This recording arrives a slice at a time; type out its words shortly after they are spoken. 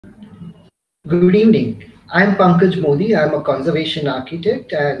Good evening. I'm Pankaj Modi. I'm a conservation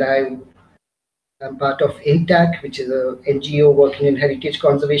architect and I'm part of INTAC, which is a NGO working in heritage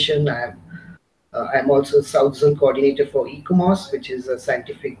conservation. I'm also a South Zone coordinator for ECOMOS, which is a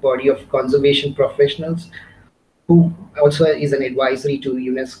scientific body of conservation professionals who also is an advisory to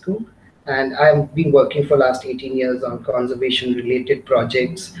UNESCO. And I've been working for last 18 years on conservation related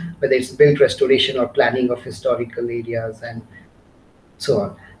projects, whether it's built restoration or planning of historical areas and so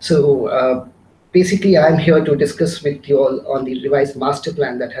on. Basically, I'm here to discuss with you all on the revised master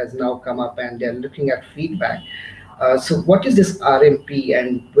plan that has now come up, and they're looking at feedback. What is this RMP,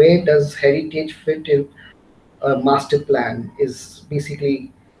 and where does heritage fit in a master plan? Is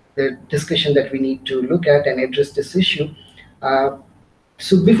basically the discussion that we need to look at and address this issue. Uh,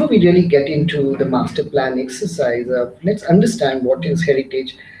 before we really get into the master plan exercise, let's understand what is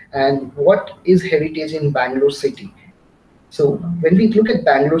heritage and what is heritage in Bangalore city. So when we look at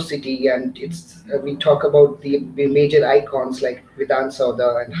Bangalore city and we talk about the major icons like Vidhan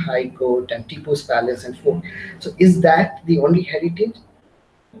Sauda and High Court and Tipu's Palace and Fort. So is that the only heritage?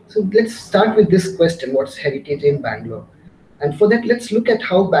 So let's start with this question: what's heritage in Bangalore? And for that, let's look at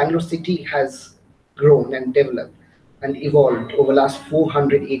how Bangalore city has grown and developed and evolved over last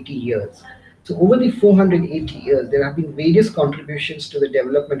 480 years. So over the 480 years, there have been various contributions to the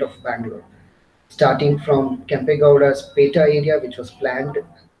development of Bangalore, starting from Kempegowda's Peta area, which was planned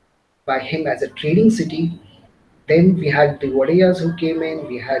by him as a trading city. Then we had the Wadayas who came in,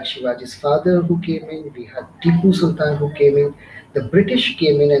 we had Shivaji's father who came in, we had Tipu Sultan who came in, the British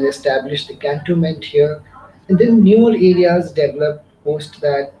came in and established the cantonment here, and then newer areas developed post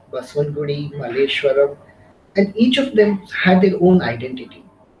that, Baswangudi, Malleshwaram, and each of them had their own identity.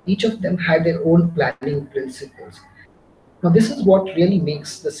 Each of them had their own planning principles. Now, this is what really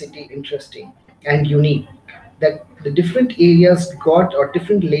makes the city interesting and unique. That the different areas got, or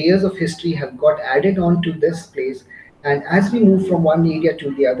different layers of history have got added on to this place. And as we move from one area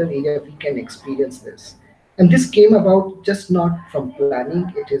to the other area, we can experience this. And this came about just not from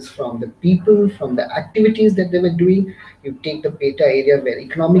planning, it is from the people, from the activities that they were doing. You take the Peta area where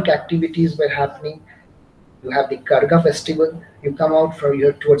economic activities were happening, you have the Karga festival. You come out from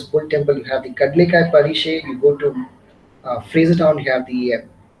here towards Bull Temple, you have the Kadlekai Parishe, you go to Frasertown, you have the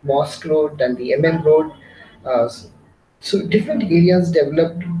Mosque Road and the MM Road. Uh, so different areas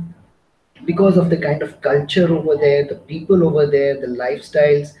developed because of the kind of culture over there, the people over there, the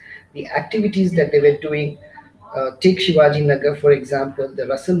lifestyles, the activities that they were doing. Take Shivaji Nagar, for example, the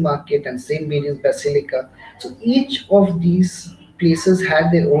Russell Market and St. Mary's Basilica. So each of these places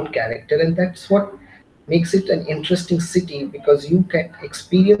had their own character, and that's what makes it an interesting city because you can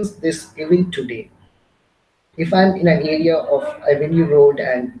experience this even today. If I'm in an area of Avenue Road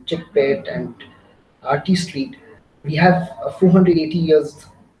and Chickpet and RT Street, we have a 480 years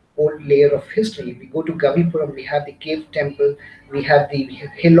old layer of history. We go to Gavipuram, we have the cave temple, we have the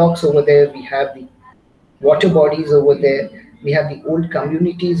hillocks over there, we have the water bodies over there, we have the old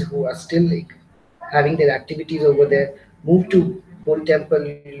communities who are still like having their activities over there. Move to Bull Temple,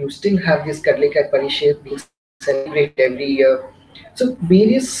 you still have this Kadlekai Parishe being celebrated every year. So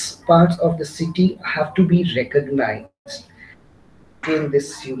various parts of the city have to be recognized to maintain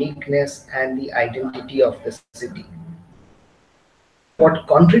this uniqueness and the identity of the city. What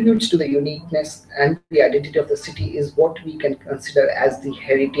contributes to the uniqueness and the identity of the city is what we can consider as the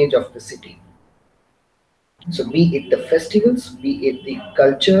heritage of the city. So be it the festivals, be it the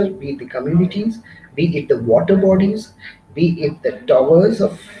culture, be it the communities, be it the water bodies, be it the towers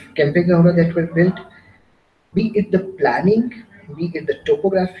of Kempegowda that were built, be it the planning, be it the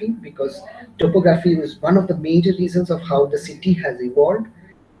topography, because topography is one of the major reasons of how the city has evolved,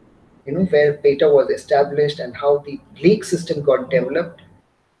 where Peta was established and how the lake system got developed.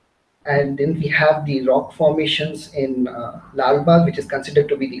 And then we have the rock formations in Lal Bagh, which is considered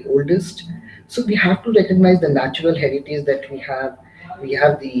to be the oldest. So we have to recognize the natural heritage that we have. We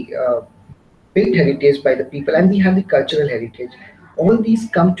have the built heritage by the people, and we have the cultural heritage. All these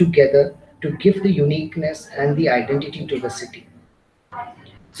come together to give the uniqueness and the identity to the city.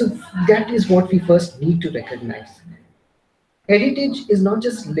 So that is what we first need to recognize. Heritage is not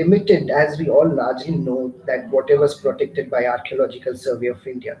just limited, as we all largely know, that whatever is protected by Archaeological Survey of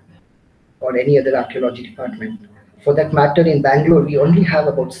India or any other archaeology department. For that matter, in Bangalore, we only have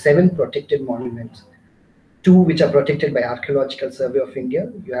about 7 protected monuments, two which are protected by Archaeological Survey of India.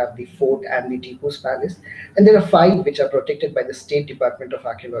 You have the fort and the Tipu's Palace, and there are 5 which are protected by the State Department of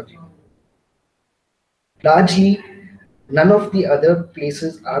Archaeology. Largely, none of the other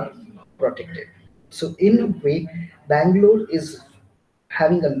places are protected. So, in a way, Bangalore is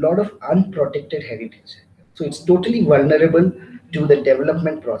having a lot of unprotected heritage. So, it's totally vulnerable to the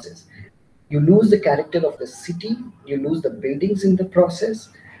development process. You lose the character of the city, you lose the buildings in the process,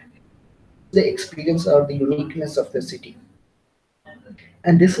 the experience or the uniqueness of the city.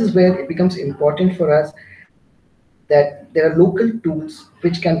 And this is where it becomes important for us that there are local tools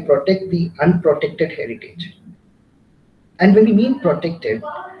which can protect the unprotected heritage. And when we mean protected,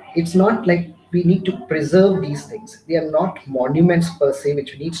 it's not like we need to preserve these things. They are not monuments per se,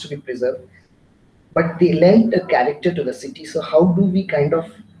 which needs to be preserved, but they lend a character to the city. So how do we kind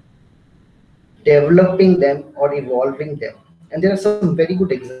of developing them or evolving them? And there are some very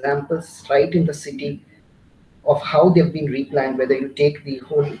good examples right in the city of how they've been replanned, whether you take the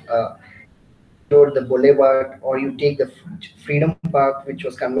whole road, the boulevard, or you take the Freedom Park, which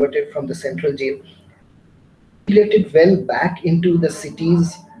was converted from the central jail, integrated well back into the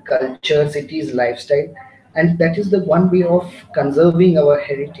city's culture, city's lifestyle, and that is the one way of conserving our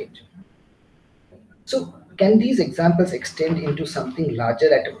heritage. So, can these examples extend into something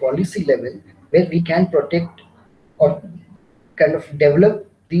larger at a policy level where we can protect or kind of develop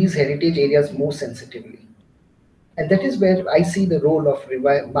these heritage areas more sensitively? And that is where I see the role of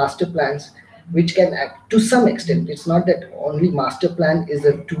master plans, which can act to some extent. It's not that only master plan is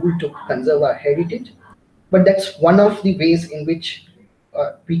a tool to conserve our heritage, but that's one of the ways in which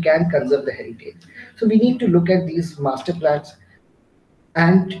we can conserve the heritage. So we need to look at these master plans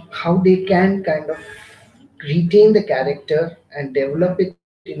and how they can kind of retain the character and develop it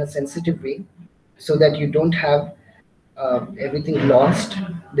in a sensitive way so that you don't have everything lost,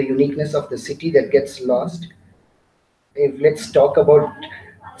 the uniqueness of the city that gets lost. If let's talk about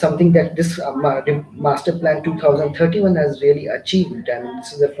something that this master plan 2031 has really achieved, and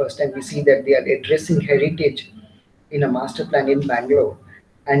this is the first time we see that they are addressing heritage in a master plan in Bangalore.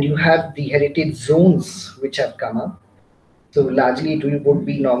 And you have the heritage zones which have come up. So largely would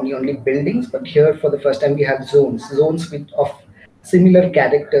be normally only buildings, but here for the first time we have zones of similar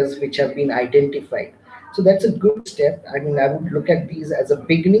characters which have been identified. So that's a good step. I mean, I would look at these as a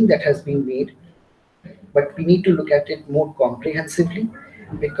beginning that has been made, but we need to look at it more comprehensively,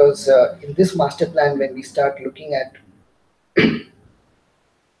 because in this master plan, when we start looking at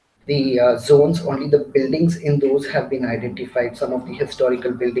the zones, only the buildings in those have been identified, some of the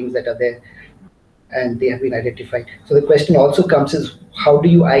historical buildings that are there, and they have been identified. So the question also comes is, how do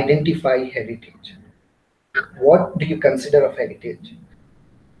you identify heritage? What do you consider of heritage?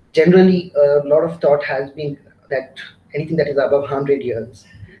 Generally, a lot of thought has been that anything that is above 100 years.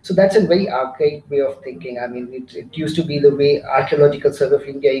 So that's a very archaic way of thinking. I mean, it used to be the way Archaeological Survey of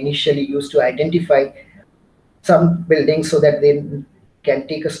India initially used to identify some buildings so that they can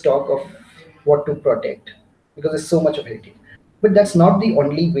take a stock of what to protect, because there's so much of heritage. But that's not the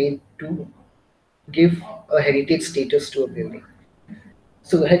only way to give a heritage status to a building.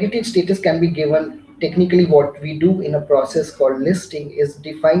 So the heritage status can be given. Technically, what we do in a process called listing is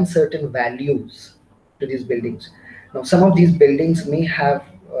define certain values to these buildings. Now, some of these buildings may have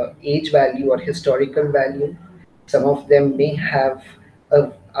age value or historical value. Some of them may have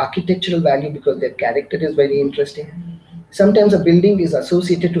a architectural value because their character is very interesting. Sometimes a building is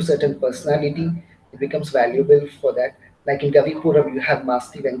associated to certain personality. It becomes valuable for that. Like in Gavipuram, you have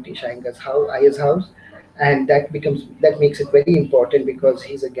Masti Venkatesh Iyengar's house, and that makes it very important because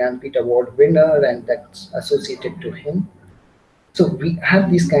he's a Gyanpith Award winner, and that's associated to him. So we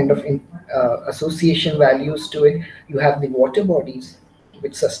have these kind of association values to it. You have the water bodies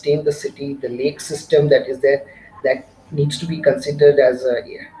which sustain the city, the lake system that is there, that needs to be considered as a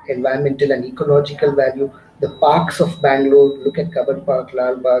environmental and ecological value. The parks of Bangalore, look at Kabad Park,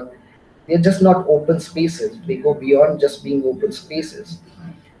 Lal Bagh, they're just not open spaces. They go beyond just being open spaces.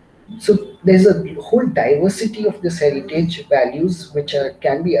 So there's a whole diversity of this heritage values which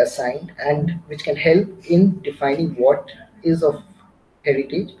can be assigned and which can help in defining what is of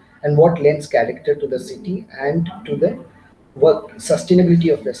heritage and what lends character to the city and to the work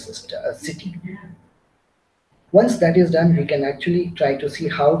sustainability of the city. Once that is done, we can actually try to see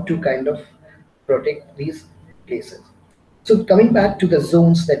how to kind of protect these places. So coming back to the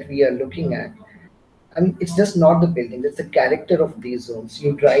zones that we are looking at, I mean, it's just not the building, it's the character of these zones.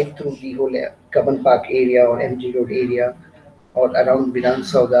 You drive through the whole Kaban Park area or MG Road area or around Vidhan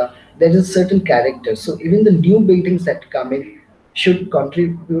Sauda, there is a certain character. So even the new buildings that come in should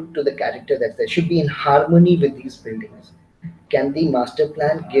contribute to the character that's there, should be in harmony with these buildings. Can the master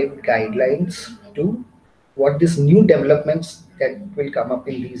plan give guidelines to what these new developments that will come up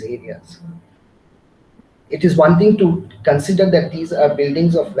in these areas? It is one thing to consider that these are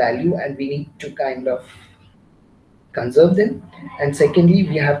buildings of value and we need to kind of conserve them. And secondly,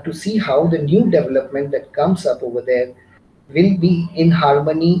 we have to see how the new development that comes up over there will be in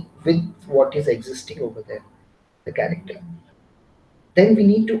harmony with what is existing over there, the character. then we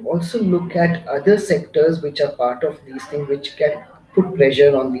need to also look at other sectors which are part of these things which can put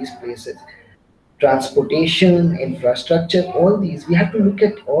pressure on these places. Transportation, infrastructure, all these. We have to look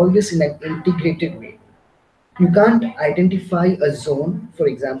at all this in an integrated way. You can't identify a zone, for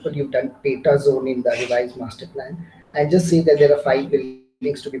example, you've done Peta zone in the revised master plan, and just say that there are 5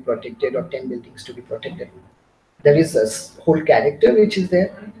 buildings to be protected or 10 buildings to be protected. There is a whole character which is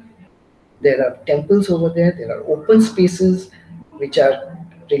there. There are temples over there. There are open spaces which are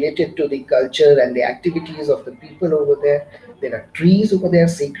related to the culture and the activities of the people over there. There are trees over there,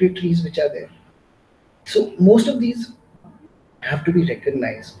 sacred trees which are there. So most of these have to be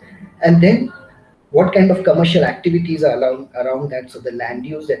recognized. And then what kind of commercial activities are around that? So the land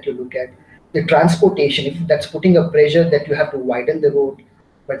use that you look at, the transportation, if that's putting a pressure that you have to widen the road,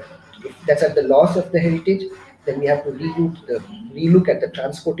 but if that's at the loss of the heritage, then we have to relook at the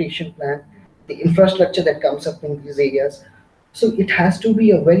transportation plan, the infrastructure that comes up in these areas. So it has to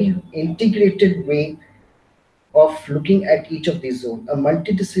be a very integrated way of looking at each of these zones. A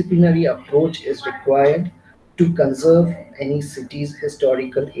multidisciplinary approach is required to conserve any city's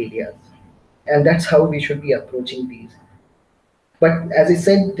historical areas. And that's how we should be approaching these. But as I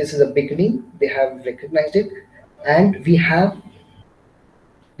said, this is a beginning. They have recognized it. And we have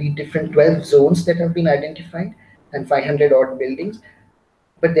the different 12 zones that have been identified and 500 odd buildings,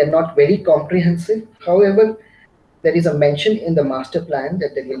 but they're not very comprehensive. However, there is a mention in the master plan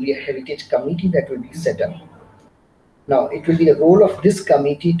that there will be a heritage committee that will be set up. Now, it will be the role of this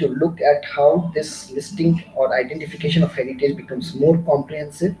committee to look at how this listing or identification of heritage becomes more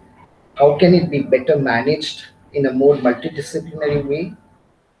comprehensive. How can it be better managed in a more multidisciplinary way?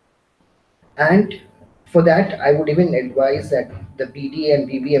 And for that, I would even advise that the BDA and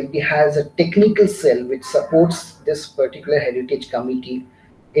BBMP has a technical cell which supports this particular heritage committee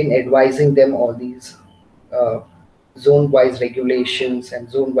in advising them all these uh, zone-wise regulations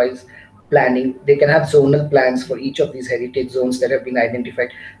and zone-wise planning. They can have zonal plans for each of these heritage zones that have been identified.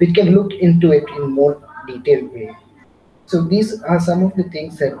 We can look into it in more detailed way. So these are some of the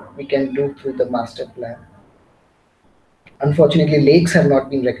things that we can do through the master plan. Unfortunately, lakes have not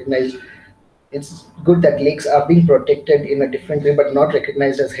been recognized. It's good that lakes are being protected in a different way, but not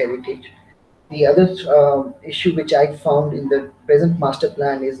recognized as heritage. The other issue which I found in the present master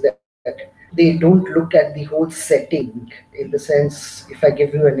plan is that they don't look at the whole setting, in the sense, if I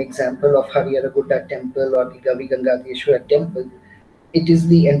give you an example of Hariyaraguda temple or the Gavi Gangadeshwara temple, it is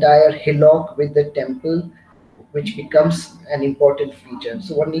the entire hillock with the temple which becomes an important feature.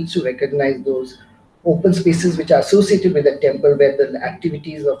 So one needs to recognize those open spaces which are associated with the temple where the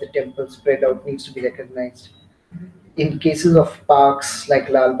activities of the temple spread out needs to be recognized. In cases of parks like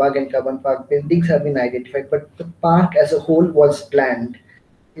Lal Bagh and Kaban Park, buildings have been identified, but the park as a whole was planned.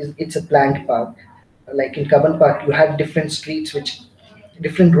 It's a planned park. Like in Kaban Park, you had different streets,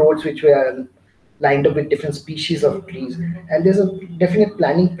 different roads which were lined up with different species of trees, and there's a definite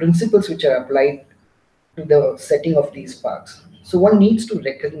planning principles which are applied to the setting of these parks. So one needs to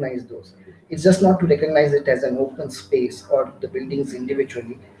recognize those. It's just not to recognize it as an open space or the buildings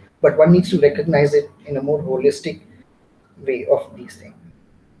individually, but one needs to recognize it in a more holistic way of these things.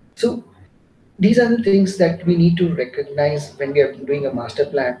 So these are the things that we need to recognize when we are doing a master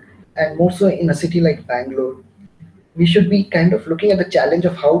plan, and more so in a city like Bangalore. We should be kind of looking at the challenge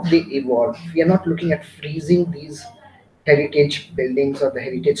of how they evolve. We are not looking at freezing these heritage buildings or the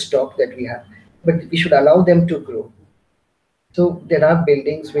heritage stock that we have, but we should allow them to grow. So there are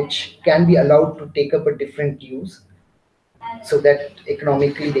buildings which can be allowed to take up a different use so that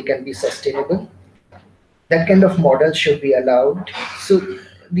economically they can be sustainable. That kind of model should be allowed. So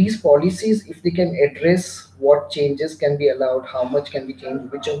these policies, if they can address what changes can be allowed, how much can be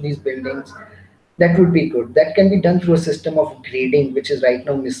changed, which of these buildings, that would be good. That can be done through a system of grading, which is right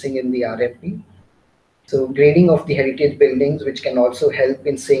now missing in the RFP. So grading of the heritage buildings, which can also help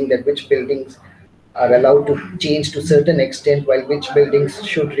in saying that which buildings are allowed to change to certain extent, while which buildings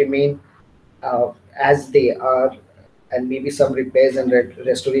should remain uh, as they are, and maybe some repairs and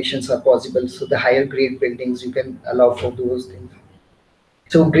restorations are possible. So the higher grade buildings you can allow for those things.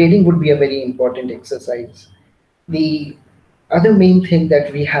 So grading would be a very important exercise. The other main thing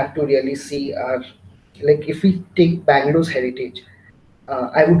that we have to really see are, like, if we take Bangalore's heritage,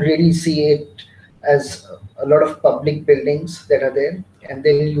 I would really see it as a lot of public buildings that are there, and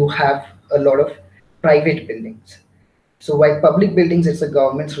then you have a lot of private buildings. So while public buildings, it's the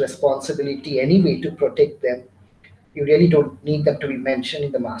government's responsibility anyway to protect them. You really don't need them to be mentioned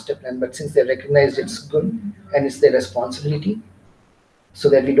in the master plan, but since they're recognized, it's good and it's their responsibility, so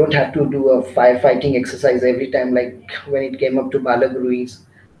that we don't have to do a firefighting exercise every time, like when it came up to Balagrui's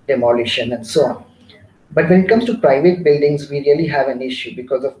demolition and so on. But when it comes to private buildings, we really have an issue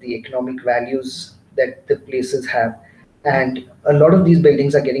because of the economic values that the places have. And a lot of these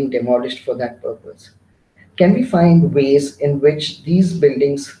buildings are getting demolished for that purpose. Can we find ways in which these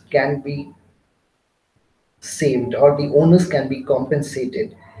buildings can be saved or the owners can be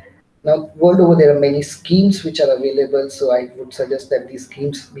compensated? Now, world over, there are many schemes which are available. So I would suggest that these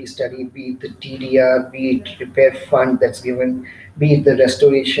schemes be studied, be it the TDR, be it repair fund that's given, be it the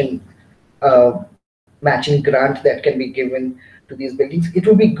restoration matching grant that can be given to these buildings. It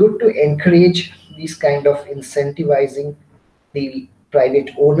would be good to encourage these kind of incentivizing the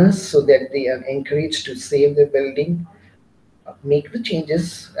private owners so that they are encouraged to save the building, make the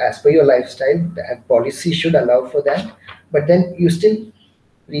changes as per your lifestyle. That policy should allow for that, but then you still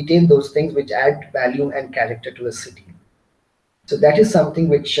retain those things which add value and character to a city. So that is something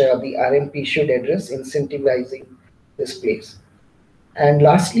which the RMP should address, incentivizing this place. And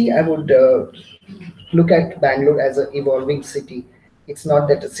lastly, I would look at Bangalore as an evolving city. It's not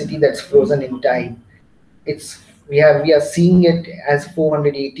that a city that's frozen in time. It's we are seeing it as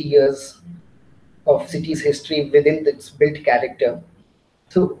 480 years of city's history within its built character.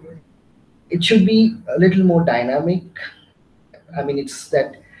 So it should be a little more dynamic. I mean, it's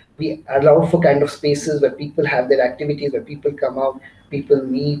that we allow for kind of spaces where people have their activities, where people come out, people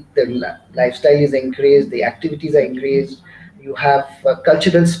meet, the lifestyle is encouraged, the activities are encouraged. You have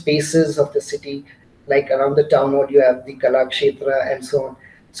cultural spaces of the city, like around the town hall, you have the Kala Kshetra and so on.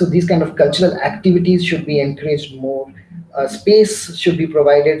 So these kind of cultural activities should be encouraged more. Space should be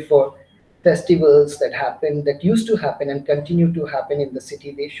provided for festivals that happen, that used to happen and continue to happen in the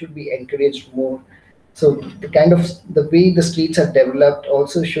city. They should be encouraged more. So the kind of the way the streets are developed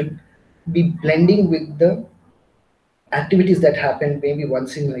also should be blending with the activities that happen maybe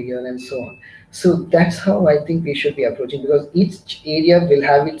once in a year and so on. So that's how I think we should be approaching, because each area will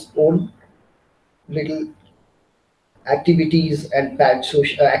have its own little activities and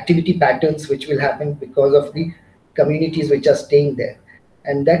activity patterns which will happen because of the communities which are staying there,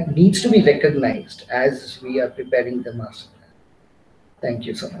 and that needs to be recognized as we are preparing the master plan. Thank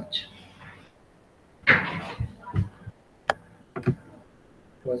you so much.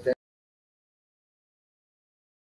 Was there